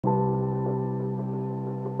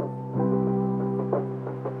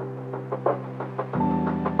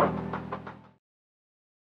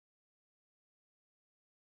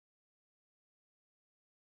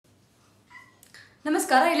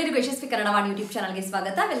ನಮಸ್ಕಾರ ಎಲ್ಲರಿಗೂ ಯಶಸ್ವಿ ಕನ್ನಡ ವಾಣಿ ಯೂಟ್ಯೂಬ್ ಚಾನಲ್ಗೆ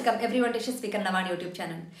ಸ್ವಾಗತ. Welcome everyone to Yashasvi Kannada Vani YouTube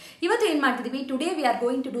channel. ಇವತ್ತು ಏನು ಮಾಡ್ತಿದ್ದೀವಿ, today we are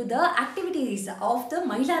going to do the activities of the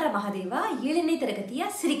Mylara Mahadeva 7ನೇ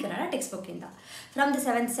ತರಗತಿಯ ಸಿರಿ ಕನ್ನಡ ಟೆಕ್ಸ್ಟ್ ಬುಕ್ ಇಂದ. From the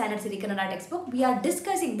 7th standard Siri Kannada text book we are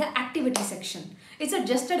discussing the activity section. It's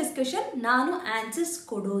just a discussion. ನಾನು answers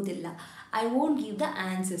ಕೊಡೋದಿಲ್ಲ. I won't give the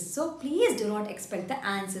answers, so please do not expect the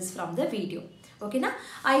answers from the video. Okay na?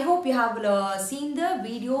 I hope you have seen the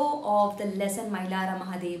video of the lesson Mailaara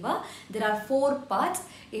Mahadeva. There are 4 parts.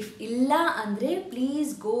 If illa andre,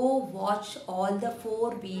 please go watch all the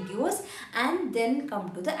 4 videos and then come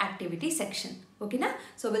to the activity section. Okay na?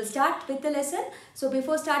 So we'll start with the lesson. So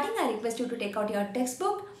before starting, I request you to take out your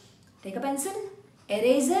textbook, take a pencil,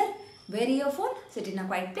 eraser, wear earphone, sit in a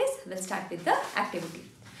quiet place. We'll start with the activity.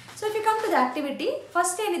 So if you come to the activity,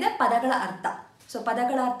 first ಏನಇದೆ ಪದಗಳ ಅರ್ಥ. So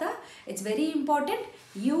ಪದಗಳ ಅರ್ಥ, it's very important.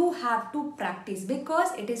 You have to practice because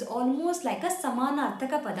it is almost like a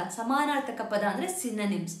ಸಮಾನಾರ್ಥಕ ಪದ. ಸಮಾನಾರ್ಥಕ ಪದ ಅಂದರೆ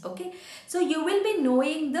synonyms. Okay. So you will be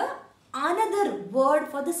knowing the another word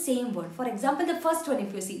for the same word. For example, the first one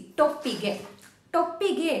if you see, toppige.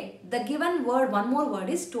 Toppige, the given word, one more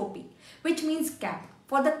word is topi, which means cap.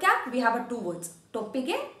 For the cap, we have 2 words.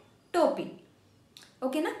 Toppige, topi.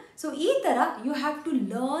 Okay na? So ee tara you have to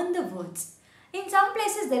learn the words. In some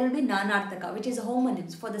places there will be nanarthaka, which is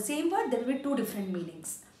homonyms. For the same word there will be 2 different meanings.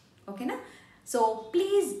 Okay na? So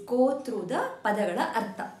please go through the padagala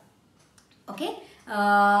artha. Okay.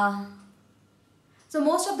 So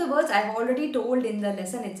most of the words I have already told in the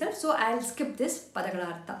lesson itself, so I will skip this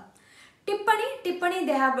padagala artha. Tippani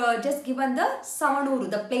they have just given the Savanuru,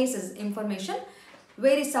 the places information.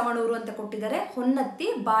 Where is Savanuru anta kottidare, Honnatti,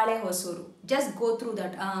 Balehosuru. Just go through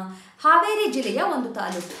that. Haveri ಜಿಲ್ಲೆಯ ಒಂದು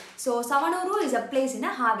taluk. So Savanuru is a place in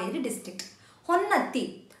a Haveri district. Honnatti,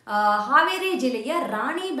 Haveri ಜಿಲ್ಲೆಯ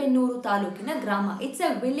ರಾಣಿಬೆನ್ನೂರು ತಾಲೂಕಿನ ಗ್ರಾಮ. It's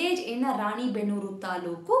a village in a Ranebennur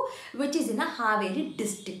taluk which is in a Haveri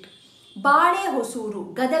district. ಬಾಳೆಹೊಸೂರು,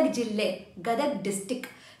 Gadag ಜಿಲ್ಲೆ, Gadag district.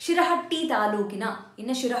 Shirahatti ತಾಲೂಕಿನ, in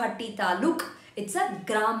a Shirahatti taluk, it's a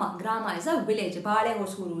grama. Grama is a village.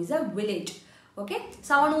 ಬಾಳೆಹೊಸೂರು is a village. Okay,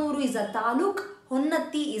 Savanuru is a taluk,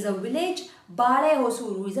 Honnatti is a village,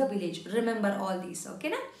 Balehosuru is a village. Remember all these, okay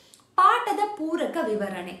na? Patada Puraka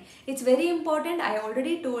Vivarane. It's very important. I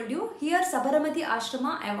already told you. Here Sabaramati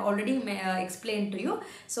Ashrama I have already explained to you.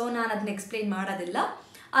 So ನಾನು ಅದನ್ನ explain ಮಾಡೋದಿಲ್ಲ.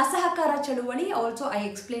 ಅಸಹಕಾರ ಚಳುವಳಿ also I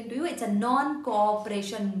explained to you. It's a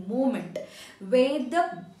non-cooperation movement where the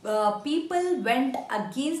people went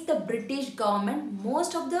against the British government.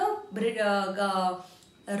 Most of the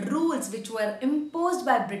rules which were imposed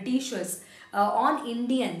by Britishers on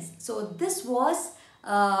Indians. So this was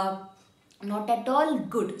not at all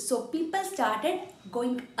good. So people started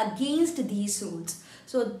going against these rules.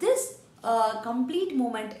 So this complete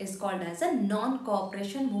movement is called as a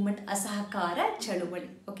non-cooperation movement, Asahakara Chaluvali.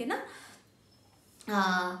 Okay na?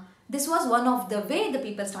 This was one of the way the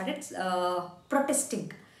people started protesting.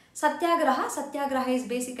 Satyagraha is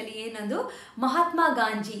basically ಏನಂದು Mahatma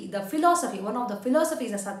Gandhi, the philosophy, one of the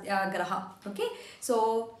philosophies of Satyagraha. Okay, so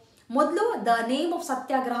ಮೊದಲು the name of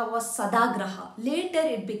Satyagraha was Sadagraha. Later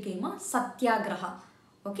it became a Satyagraha.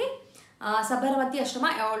 Okay, Sabarmati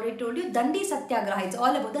Ashrama I already told you. Dandi Satyagraha, it's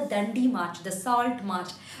all about the Dandi March, the Salt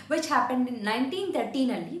March, which happened in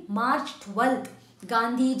 1913 ಅಲ್ಲಿ March 12th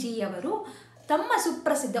Gandhiji ಅವರು ತಮ್ಮ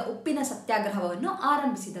ಸುಪ್ರಸಿದ್ಧ ಉಪ್ಪಿನ ಸತ್ಯಾಗ್ರಹವನ್ನು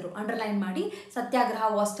ಆರಂಭಿಸಿದರು. Underline ಮಾಡಿ, ಸತ್ಯಾಗ್ರಹ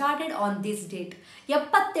was started on this date.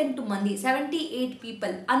 78 ಮಂದಿ, 78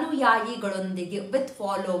 people ಅನುಯಾಯಿಗಳೊಂದಿಗೆ, with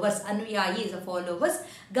followers, ಅನುಯಾಯಿ is a followers,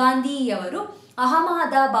 ಗಾಂಧಿಯವರು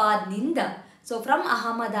ಅಹಮದಾಬಾದ್ನಿಂದ, so from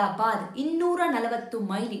Ahmedabad 240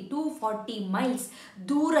 mile 240 miles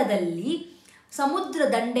ದೂರದಲ್ಲಿ ಸಮುದ್ರ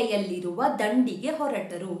ದಂಡೆಯಲ್ಲಿರುವ ದಂಡಿಗೆ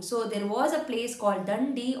ಹೊರಟರು. So there was a place called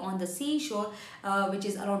ದಂಡಿ on the sea shore which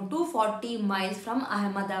is around 240 miles from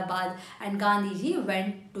Ahmedabad and Gandhiji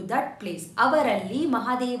went to that place. ಅವರಲ್ಲಿ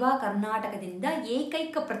ಮಹಾದೇವ ಕರ್ನಾಟಕದಿಂದ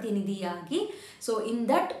ಏಕೈಕ ಪ್ರತಿನಿಧಿಯಾಗಿ, so in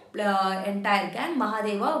that entire gang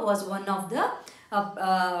Mahadeva was one of the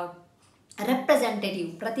representative.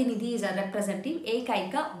 Pratinidhi is a representative.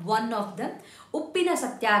 Ekaika, one of them. Uppina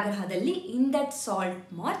Satyagrahadalli, in that salt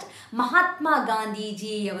march, Mahatma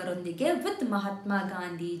Gandhiji avarondike, with Mahatma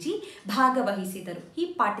Gandhiji bhagavahisidaru. He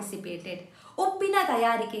participated. Uppina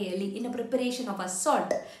tayarikeyalli, in a preparation of a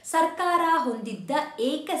salt, Sarkara hondidda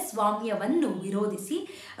ekaswamyavannu virodhisi,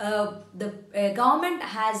 the government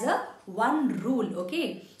has a one rule. Okay,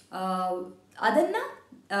 adanna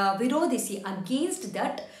ವಿರೋಧಿಸಿ, against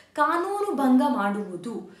that ಕಾನೂನು ಭಂಗ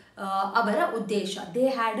ಮಾಡುವುದು ಅವರ ಉದ್ದೇಶ. They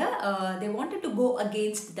wanted to go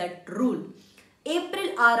against that rule.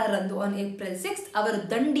 April 6ರಂದು on April 6 ಅವರು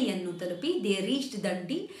ದಂಡಿಯನ್ನು ತಲುಪಿ they reached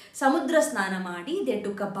ದಂಡಿ. ಸಮುದ್ರ ಸ್ನಾನ ಮಾಡಿ they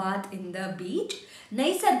took a Baat in the beach.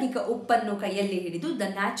 ನೈಸರ್ಗಿಕ ಉಪ್ಪನ್ನು ಕೈಯಲ್ಲಿ ಹಿಡಿದು ದ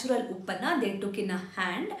ನ್ಯಾಚುರಲ್ ಉಪ್ಪನ್ನು they took in a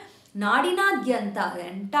hand. ನಾಡಿನಾದ್ಯಂತ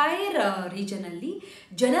ಎಂಟೈರ್ ರೀಜನಲ್ಲಿ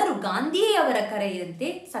ಜನರು ಗಾಂಧಿಯವರ ಕರೆಯಂತೆ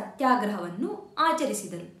ಸತ್ಯಾಗ್ರಹವನ್ನು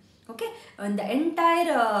ಆಚರಿಸಿದರು. ಓಕೆ, ದ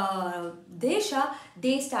ಎಂಟೈರ್ ದೇಶ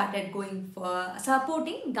they started going for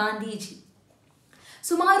supporting Gandhiji.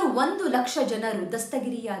 ಸುಮಾರು 1 ಲಕ್ಷ ಜನರು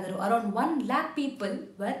ದಸ್ತಗಿರಿಯಾದರು. Around 1 lakh people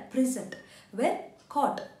were prisoned, were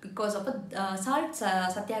caught because of a salt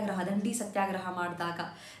ಸತ್ಯಾಗ್ರಹ, ದಂಡಿ ಸತ್ಯಾಗ್ರಹ ಮಾಡಿದಾಗ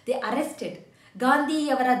ದೇ ಅರೆಸ್ಟೆಡ್.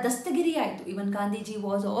 ಗಾಂಧಿಯವರ ದಸ್ತಗಿರಿ ಆಯಿತು. ಇವನ್ ಗಾಂಧೀಜಿ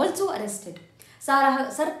ವಾಸ್ ಆಲ್ಸೋ ಅರೆಸ್ಟೆಡ್.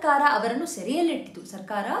 ಸರ್ಕಾರ ಅವರನ್ನು ಸೆರೆಯಲ್ಲಿಟ್ಟಿತು.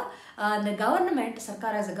 ಸರ್ಕಾರ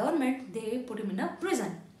as a government they put him in a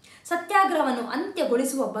prison. ಸತ್ಯಾಗ್ರಹವನ್ನು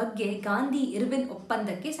ಅಂತ್ಯಗೊಳಿಸುವ ಬಗ್ಗೆ ಗಾಂಧಿ ಇರ್ವಿನ್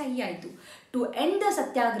ಒಪ್ಪಂದಕ್ಕೆ ಸಹಿಯಾಯಿತು. To end the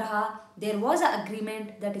satyagraha there was a agreement,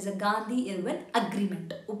 that is a Gandhi Irwin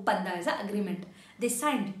agreement. ಒಪ್ಪಂದ is a agreement. They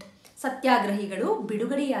signed it. ಸತ್ಯಾಗ್ರಹಿಗಳು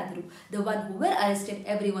ಬಿಡುಗಡೆಯಾದರು. The one who var arrested,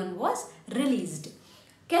 every one was released.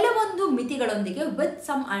 ಕೆಲವೊಂದು ಮಿತಿಗಳೊಂದಿಗೆ with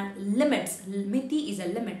some limits. ಮಿತಿ is a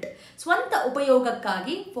limit. ಸ್ವಂತ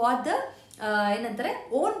ಉಪಯೋಗಕ್ಕಾಗಿ for the ಏನಂತಾರೆ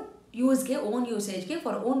own ಯೂಸ್ಗೆ, own ಯೂಸೇಜ್ಗೆ,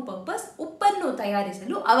 for own purpose ಉಪ್ಪನ್ನು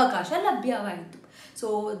ತಯಾರಿಸಲು ಅವಕಾಶ ಲಭ್ಯವಾಯಿತು. So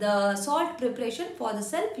the salt preparation for the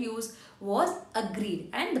self use was agreed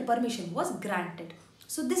and the permission was granted.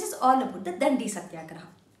 So this is all about the ದಂಡಿ ಸತ್ಯಾಗ್ರಹ.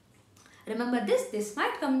 Remember this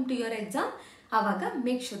mite come to your exam. ಆವಾಗ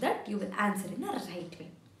make sure that you will answer in a right way.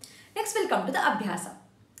 Next will come to the ಅಭ್ಯಾಸ.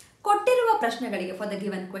 ಕೊಟ್ಟಿರುವ ಪ್ರಶ್ನೆಗಳಿಗೆ for the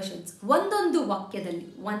given questions ಒಂದೊಂದು ವಾಕ್ಯದಲ್ಲಿ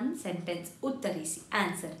 1 sentence ಉತ್ತರಿಸಿ.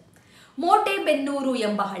 Answer. Motebennur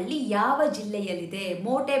ಎಂಬ ಹಳ್ಳಿ ಯಾವ ಜಿಲ್ಲೆಯಲ್ಲಿದೆ?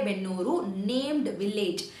 ಮೋಟೆಬೆನ್ನೂರು ನೇಮ್ಡ್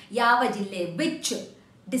ವಿಲೇಜ್ ಯಾವ ಜಿಲ್ಲೆ, ವಿಚ್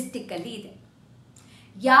ಡಿಸ್ಟಿಕ್ ಅಲ್ಲಿ ಇದೆ?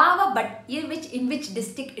 ಯಾವ in which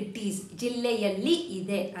district it is, ಜಿಲ್ಲೆಯಲ್ಲಿ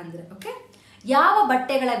ಇದೆ ಅಂದ್ರೆ. ಓಕೆ, ಯಾವ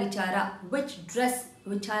ಬಟ್ಟೆಗಳ ವಿಚಾರ, ವಿಚ್ ಡ್ರೆಸ್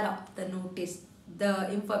ವಿಚಾರ, the notice, the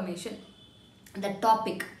information, the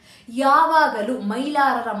topic. ಯಾವಾಗಲೂ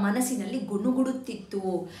ಮೈಲಾರರ ಮನಸ್ಸಿನಲ್ಲಿ ಗುಣುಗುಡುತ್ತಿತ್ತು.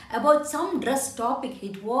 About some dress topic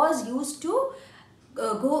it was use to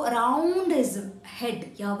go around his head.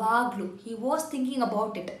 Yavaglu he was thinking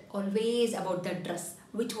about it, always about the dress.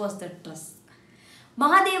 Which was the dress?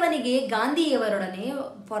 ಮಹಾದೇವನಿಗೆ ಗಾಂಧಿಯವರೊಡನೆ,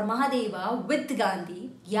 for Mahadeva with Gandhi,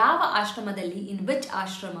 ಯಾವ ಆಶ್ರಮದಲ್ಲಿ, in which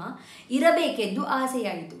ಆಶ್ರಮ ಇರಬೇಕೆಂದು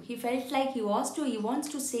ಆಸೆಯಾಯಿತು. he felt like he wants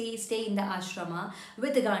to stay in the ashrama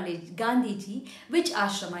with Gandhiji. which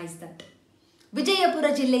ಆಶ್ರಮ is that? Vijayapura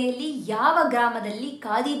ಜಿಲ್ಲೆಯಲ್ಲಿ ಯಾವ ಗ್ರಾಮದಲ್ಲಿ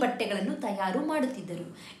ಖಾದಿ ಬಟ್ಟೆಗಳನ್ನು ತಯಾರು ಮಾಡುತ್ತಿದ್ದರು?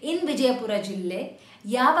 ಇನ್ ವಿಜಯಪುರ ಜಿಲ್ಲೆ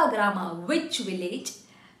ಯಾವ ಗ್ರಾಮ, ವಿಚ್ ವಿಲೇಜ್,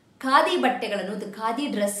 ಖಾದಿ ಬಟ್ಟೆಗಳನ್ನು, the khadi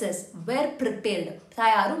dresses wear prepared,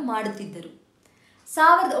 ತಯಾರು ಮಾಡುತ್ತಿದ್ದರು.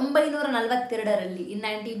 1942ರಲ್ಲಿ ಇನ್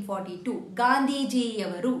 1942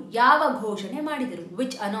 ಗಾಂಧೀಜಿಯವರು ಯಾವ ಘೋಷಣೆ ಮಾಡಿದರು?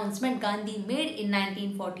 Which announcement Gandhi made in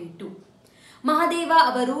 1942? Mahadeva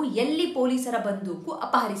ಅವರು ಎಲ್ಲಿ ಪೊಲೀಸರ ಬಂದೂಕು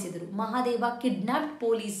ಅಪಹರಿಸಿದರು? ಮಹಾದೇವ ಕಿಡ್ನಾಪ್ಡ್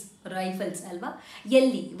ಪೊಲೀಸ್ ರೈಫಲ್ಸ್ ಅಲ್ವಾ?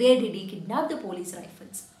 ಎಲ್ಲಿ? Where did he kidnap the police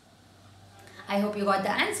rifles? I hope you got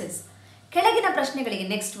the answers. ಕೆಳಗಿನ ಪ್ರಶ್ನೆಗಳಿಗೆ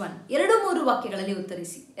ನೆಕ್ಸ್ಟ್ ಒನ್ 2-3 ವಾಕ್ಯಗಳಲ್ಲಿ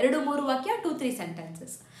ಉತ್ತರಿಸಿ. 2-3 ವಾಕ್ಯ, 2-3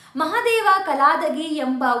 sentences. ಮಹಾದೇವ ಕಲಾದಗಿ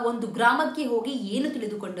ಎಂಬ ಒಂದು ಗ್ರಾಮಕ್ಕೆ ಹೋಗಿ ಏನು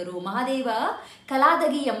ತಿಳಿದುಕೊಂಡರು? ಮಹಾದೇವ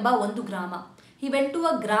ಕಲಾದಗಿ ಎಂಬ ಒಂದು ಗ್ರಾಮ. ಹಿ ವೆಂಟ್ ಟು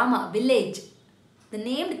ಅ ಗ್ರಾಮ, ವಿಲೇಜ್, ದ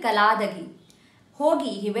ನೇಮ್ಡ್ ಕಲಾದಗಿ.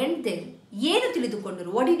 ಹೋಗಿ ಹಿ ವೆಂಟ್ ದೇರ್. ಏನು ತಿಳಿದುಕೊಂಡರು?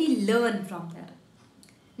 What did he learn from there?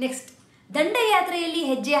 Next, ದಂಡಯಾತ್ರೆಯಲ್ಲಿ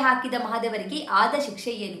ಹೆಜ್ಜೆ ಹಾಕಿದ ಮಹಾದೇವರಿಗೆ ಆದ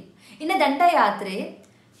ಶಿಕ್ಷೆ ಏನು? ಇನ್ನು ದಂಡಯಾತ್ರೆ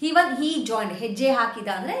ಹಿ ಜಾಯಿಂಡ್, ಹೆಜ್ಜೆ ಹಾಕಿದ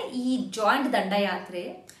ಅಂದರೆ ಈ ಜಾಯಿಂಡ್ ದಂಡಯಾತ್ರೆ.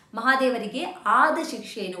 ಮಹಾದೇವರಿಗೆ ಆದ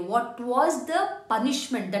ಶಿಕ್ಷೆ ಏನು? What was the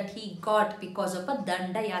punishment that he got because of a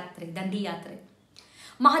ದಂಡಿಯಾತ್ರೆ.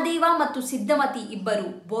 Mahadeva ಮತ್ತು ಸಿದ್ಧಮತಿ ಇಬ್ಬರು,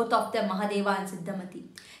 both of the Mahadeva and ಸಿದ್ಧಮತಿ,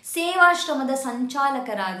 ಸೇವಾಶ್ರಮದ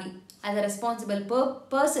ಸಂಚಾಲಕರಾಗಿ, as a responsible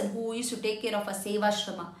person who used to take care of a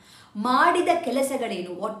ಸೇವಾಶ್ರಮ, ಮಾಡಿದ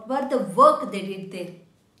ಕೆಲಸಗಳೇನು? What were the work they did there?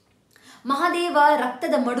 Mahadeva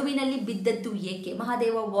ರಕ್ತದ ಮಡುವಿನಲ್ಲಿ ಬಿದ್ದದ್ದು ಏಕೆ?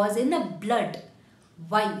 Mahadeva was in a blood.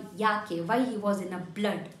 Y? ಯಾಕೆ? Why he was in a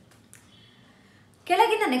blood?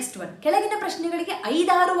 ಕೆಳಗಿನ next one, ಕೆಳಗಿನ ಪ್ರಶ್ನೆಗಳಿಗೆ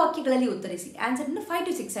 5-6 ವಾಕ್ಯಗಳಲ್ಲಿ ಉತ್ತರಿಸಿ. Answer in 5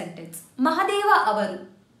 to 6 sentences. Mahadeva ಅವರು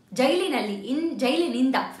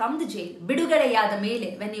ಜೈಲಿನಿಂದ ಫ್ರಮ್ ದ ಜೈಲ್ ಬಿಡುಗಡೆಯಾದ ಮೇಲೆ,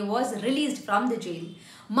 when he was released from the jail,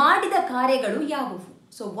 ಮಾಡಿದ ಕಾರ್ಯಗಳು ಯಾವುವು?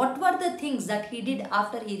 So what were the things that he did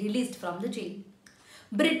after he released from the jail?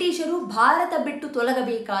 ಬ್ರಿಟಿಷರು ಭಾರತ ಬಿಟ್ಟು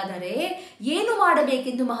ತೊಲಗಬೇಕಾದರೆ ಏನು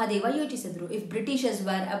ಮಾಡಬೇಕೆಂದು Mahadeva ಯೋಚಿಸಿದರು? If Britishers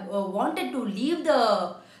wanted to leave the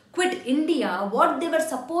quit India, what they were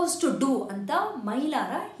suppose to do ಅಂತ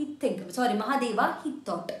Mahadeva he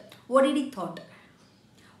thought. What did he thought?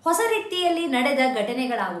 ಹೊಸ ರೀತಿಯಲ್ಲಿ ನಡೆದ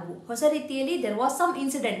ಘಟನೆಗಳಾವುವು? ಹೊಸ ರೀತಿಯಲ್ಲಿ there was some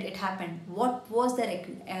incident, it happened. What was the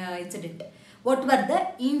incident? What were the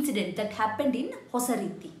incident that happened in ಹೊಸ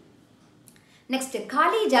ರೀತಿ? Next,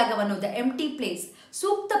 ಖಾಲಿ ಜಾಗವನ್ನು, ದ ಎಂಟಿ ಪ್ಲೇಸ್,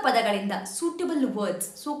 ಸೂಕ್ತ ಪದಗಳಿಂದ, ಸೂಟಬಲ್ ವರ್ಡ್ಸ್.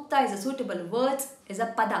 ಸೂಕ್ತ is a suitable, words is a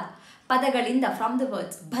ಪದ, ಪದಗಳಿಂದ ಫ್ರಮ್ ದ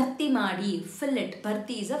ವರ್ಡ್ಸ್ ಭರ್ತಿ ಮಾಡಿ, ಫಿಲ್ ಇಟ್,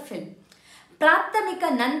 ಭರ್ತಿ ಇಸ್ ಅ ಫಿಲ್. ಪ್ರಾಥಮಿಕ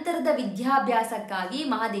ನಂತರದ ವಿದ್ಯಾಭ್ಯಾಸಕ್ಕಾಗಿ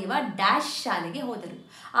ಮಹಾದೇವ ಡ್ಯಾಶ್ ಶಾಲೆಗೆ ಹೋದರು.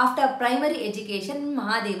 After primary education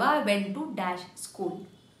Mahadeva went to dash school.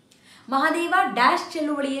 Mahadeva dash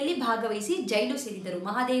ಚಳುವಳಿಯಲ್ಲಿ ಭಾಗವಹಿಸಿ ಜೈಲು ಸೇರಿದರು.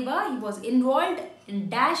 Mahadeva he was involved in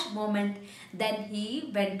dash moment, then he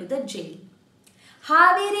went to the jail.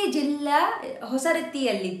 Haveri ಜಿಲ್ಲಾ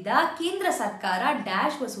ಹೊಸರೀತಿಯಲ್ಲಿದ್ದ ಕೇಂದ್ರ ಸರ್ಕಾರ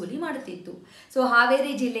ಡ್ಯಾಶ್ ವಸೂಲಿ ಮಾಡುತ್ತಿತ್ತು. ಸೊ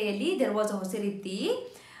ಹಾವೇರಿ ಜಿಲ್ಲೆಯಲ್ಲಿ there was a ಹೊಸರೀತಿ.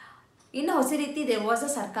 In ಹೊಸರೀತಿ there was a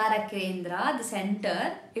ಸರ್ಕಾರ ಕೇಂದ್ರ, the center.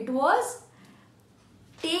 It was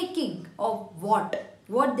taking of what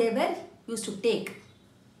they were used to take.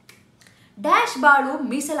 Dash ಬಾಳು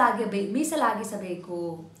ಮೀಸಲಾಗಿಸಬೇಕು.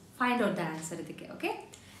 Find out the answer ಇದಕ್ಕೆ. ಓಕೆ,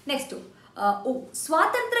 ನೆಕ್ಸ್ಟು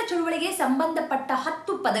ಸ್ವಾತಂತ್ರ್ಯ ಚಳುವಳಿಗೆ ಸಂಬಂಧಪಟ್ಟ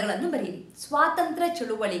 10 ಪದಗಳನ್ನು ಬರೆಯಿರಿ. ಸ್ವಾತಂತ್ರ್ಯ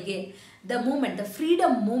ಚಳುವಳಿಗೆ, ದ ಮೂಮೆಂಟ್, ದ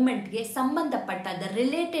ಫ್ರೀಡಮ್ ಮೂಮೆಂಟ್ಗೆ ಸಂಬಂಧಪಟ್ಟ the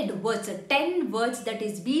related words, 10 words that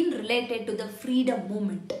is been related to the freedom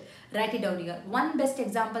moment. Write it down here. One best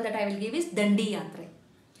example that I will give is Dandi Yatre.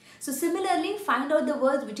 So similarly, find out the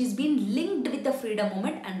words which is being linked with the freedom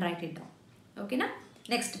movement and write it down. Okay na?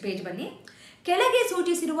 Next page ಬನ್ನಿ. ಕೆಳಗೆ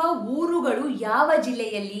ಸೂಚಿಸಿರುವ ಊರುಗಳು ಯಾವ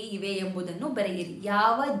ಜಿಲ್ಲೆಯಲ್ಲಿ ಇವೆ ಎಂಬುದನ್ನು ಬರೆಯಿರಿ.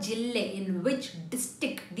 ಯಾವ ಜಿಲ್ಲೆ, in which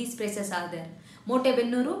district these places are there?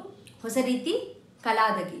 Motebennur, ಹೊಸರೀತಿ,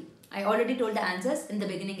 Kaladagi. I already told the answers in the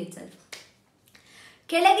beginning itself.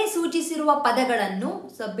 ಕೆಳಗೆ ಸೂಚಿಸಿರುವ ಪದಗಳನ್ನು,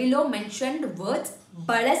 so below mentioned words,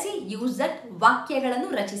 ಬಳಸಿ ಯೂಸ್ ದಟ್, ವಾಕ್ಯಗಳನ್ನು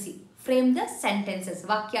ರಚಿಸಿ. Frame the sentences.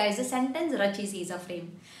 ವಾಕ್ಯ ಇಸ್ ಅ ಸೆಂಟೆನ್ಸ್, ರಚಿಸಿ ಇಸ್ ಅ ಫ್ರೇಮ್.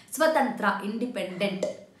 ಸ್ವತಂತ್ರ, independent,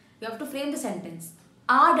 you have to frame the sentence.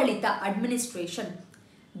 ಆಡಳಿತ, ಅಡ್ಮಿನಿಸ್ಟ್ರೇಷನ್.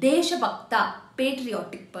 ದೇಶಭಕ್ತ,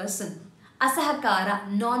 patriotic person. ಅಸಹಕಾರ,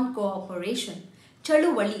 ನಾನ್ ಕೋಆಪರೇಷನ್.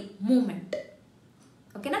 ಚಳುವಳಿ, ಮೂವ್ಮೆಂಟ್.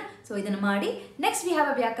 ಓಕೆನಾ? ಸೊ ಇದನ್ನು ಮಾಡಿ. ನೆಕ್ಸ್ಟ್ ವಿ ಹ್ಯಾವ್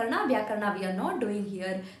ಅ ವ್ಯಾಕರಣ. ವ್ಯಾಕರಣ we are not doing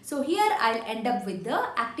here. So here I will end up with the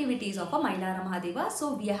activities of a Mylara Mahadeva. So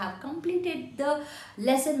we have completed the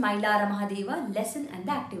lesson Mylara Mahadeva lesson and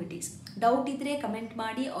the activities. Doubt ಇದ್ದರೆ comment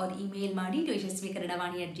ಮಾಡಿ R email ಮಾಡಿ to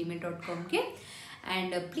yashaswikannadavaani@gmail.com.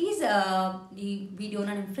 And please ಈ ವಿಡಿಯೋನ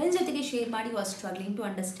ನಿಮ್ಮ friends ಜೊತೆಗೆ share ಮಾಡಿ, you are struggling to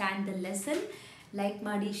understand the lesson. Like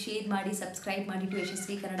ಮಾಡಿ, share ಮಾಡಿ, ಸಬ್ಸ್ಕ್ರೈಬ್ ಮಾಡಿ to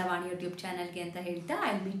Yashasvi Kannada Vani YouTube ಚಾನಲ್ಗೆ ಅಂತ ಹೇಳ್ತಾ I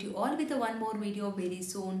will meet you all with one more video very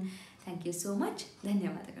soon. Thank you so much.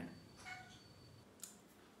 ಧನ್ಯವಾದಗಳು.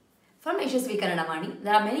 From Yashaswi Kannada Vaani,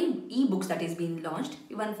 there are many e-books that is being launched,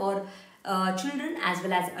 even for children as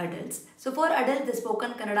well as adults. So for adults, the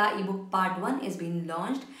Spoken Kannada ebook part 1 is being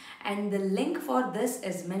launched, and the link for this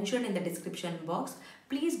is mentioned in the description box.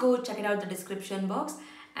 Please go check it out, the description box,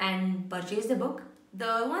 and purchase the book.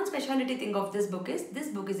 The one speciality thing of this book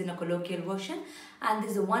is in a colloquial version, and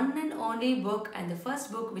this is the one and only book and the first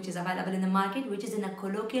book which is available in the market which is in a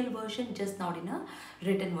colloquial version, just not in a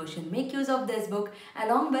written version. Make use of this book.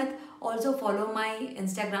 Along with, also follow my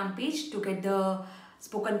Instagram page to get the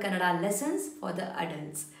spoken Kannada lessons for the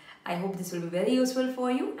adults. I hope this will be very useful for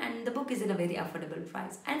you, and the book is in a very affordable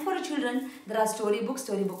price. And for children, there are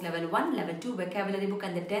storybook level 1, level 2, vocabulary book,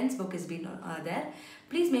 and the 10th book is been there.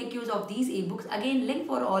 Please make use of these ebooks. Again, link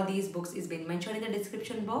for all these books is been mentioned in the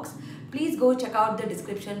description box. Please go check out the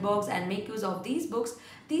description box and make use of these books.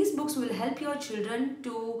 These books will help your children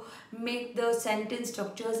to make the sentence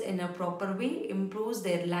structures in a proper way, improves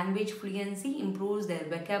their language fluency, improves their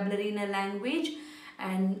vocabulary in a language,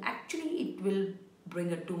 and actually it will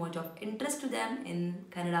bring too much of interest to them in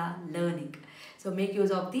Kannada learning. So make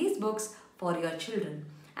use of these books for your children.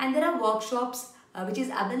 And there are workshops which is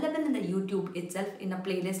available in the YouTube itself in a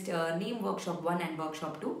playlist name Workshop 1 and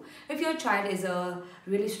Workshop 2. If your child is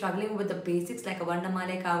really struggling with the basics like a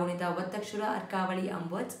Varnamale, Kagunita, Vattakshura, Arkavali,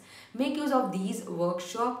 words, make use of these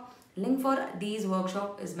workshop. Link for these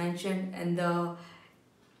workshop is mentioned in the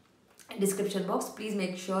description box. Please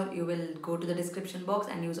make sure you will go to the description box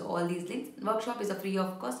and use all these links. Workshop is a free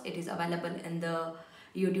of cost. It is available in the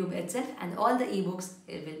YouTube itself, and all the ebooks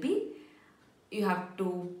it will be, you have to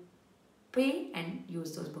pay and use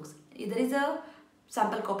those books. There is a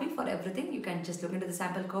sample copy for everything. You can just look into the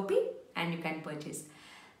sample copy and you can purchase.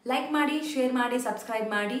 Like ಮಾಡಿ, share ಮಾಡಿ, subscribe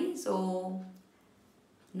ಮಾಡಿ. So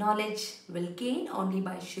knowledge will gain only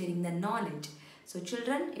by sharing the knowledge. So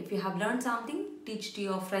children, if you have learned something, teach to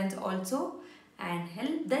your friends also, and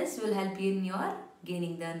this will help you in your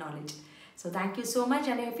gaining the knowledge. So thank you so much,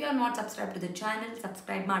 and if you are not subscribed to the channel,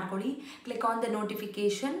 subscribe ಮಾಡ್ಕೊಳ್ಳಿ. Click on the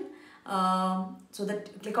notification so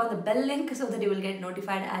that click on the bell link so that you will get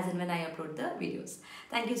notified as and when I upload the videos.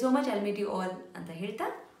 Thank you so much. I'll meet you all anta ಹೇಳ್ತಾ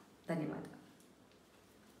ಧನ್ಯವಾದ.